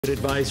Good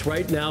advice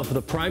right now for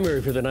the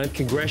primary for the 9th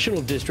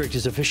Congressional District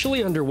is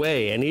officially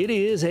underway, and it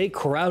is a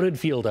crowded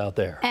field out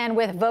there. And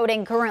with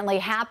voting currently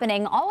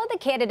happening, all of the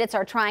candidates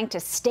are trying to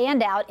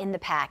stand out in the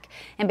pack.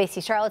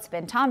 NBC Charlotte's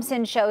Ben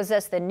Thompson shows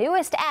us the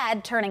newest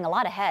ad turning a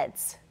lot of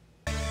heads.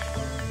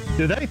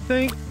 Do they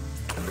think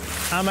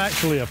I'm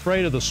actually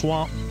afraid of the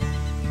swamp?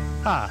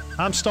 Hi,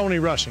 I'm Stony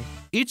Rushing.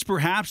 It's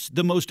perhaps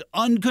the most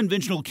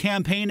unconventional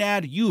campaign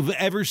ad you've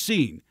ever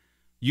seen.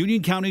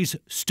 Union County's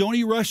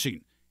Stony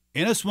Rushing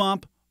in a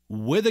swamp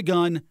with a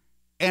gun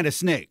and a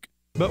snake.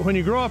 But when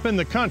you grow up in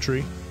the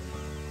country,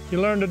 you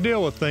learn to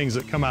deal with things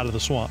that come out of the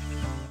swamp.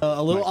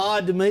 A little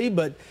odd to me,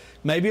 but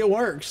maybe it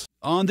works.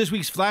 On this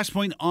week's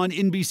Flashpoint on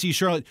NBC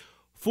Charlotte,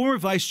 former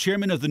vice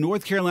chairman of the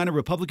North Carolina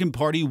Republican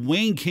Party,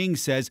 Wayne King,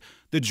 says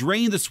the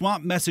drain the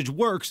swamp message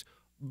works,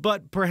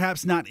 but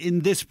perhaps not in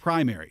this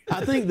primary.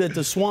 I think that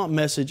the swamp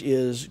message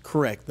is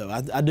correct, though.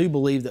 I do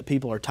believe that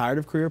people are tired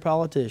of career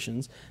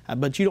politicians,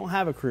 but you don't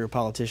have a career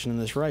politician in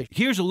this race.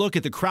 Here's a look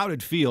at the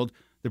crowded field.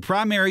 The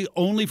primary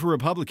only for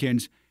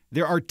Republicans.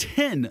 There are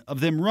 10 of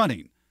them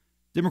running.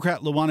 Democrat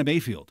Lawana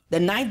Mayfield. The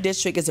 9th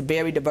district is a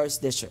very diverse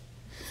district.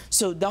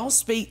 So don't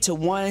speak to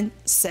one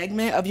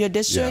segment of your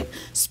district.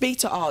 Speak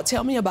to all.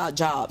 Tell me about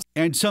jobs.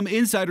 And some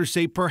insiders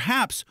say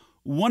perhaps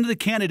one of the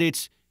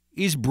candidates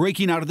is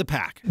breaking out of the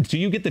pack. Do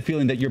you get the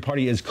feeling that your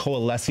party is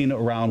coalescing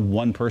around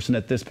one person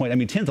at this point? I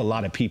mean, 10's a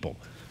lot of people.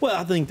 Well,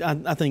 I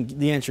think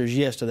the answer is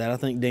yes to that. I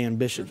think Dan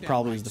Bishop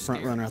probably is the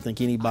front runner. I think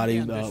anybody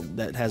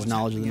that has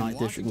knowledge of the 9th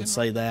district would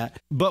say that.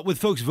 But with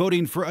folks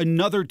voting for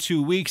another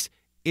 2 weeks,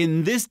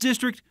 in this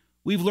district,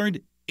 we've learned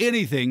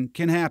anything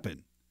can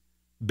happen.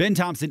 Ben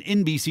Thompson,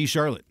 NBC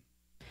Charlotte.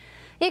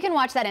 You can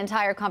watch that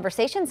entire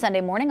conversation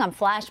Sunday morning on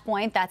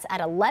Flashpoint. That's at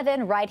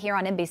 11 right here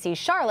on NBC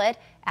Charlotte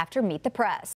after Meet the Press.